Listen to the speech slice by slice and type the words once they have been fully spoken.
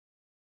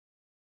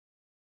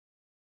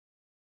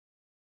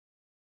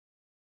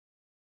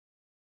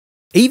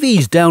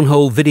EV's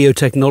downhole video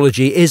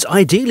technology is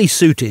ideally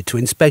suited to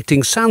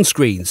inspecting sound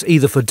screens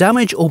either for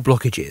damage or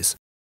blockages.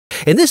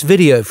 In this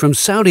video from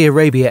Saudi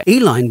Arabia,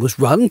 E-Line was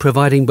run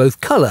providing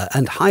both colour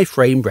and high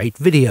frame rate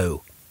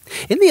video.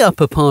 In the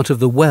upper part of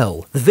the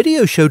well, the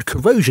video showed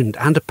corrosion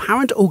and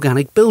apparent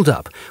organic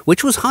build-up,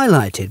 which was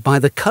highlighted by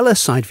the colour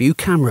sideview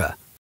camera.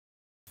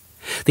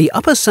 The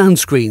upper sound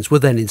screens were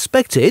then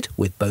inspected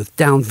with both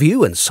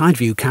downview and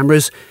sideview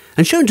cameras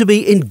and shown to be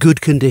in good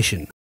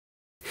condition.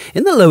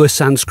 In the lower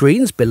sand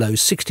screens below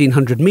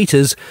 1600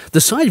 metres, the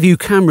sideview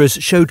cameras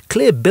showed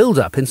clear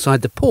build-up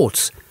inside the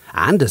ports,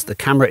 and as the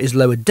camera is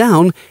lowered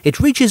down, it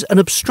reaches an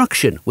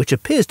obstruction which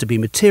appears to be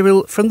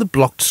material from the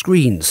blocked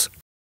screens.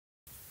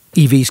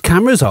 EV's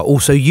cameras are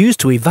also used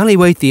to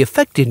evaluate the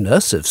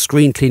effectiveness of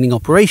screen cleaning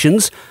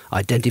operations,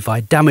 identify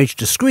damage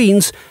to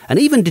screens, and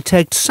even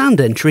detect sand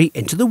entry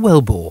into the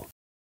wellbore.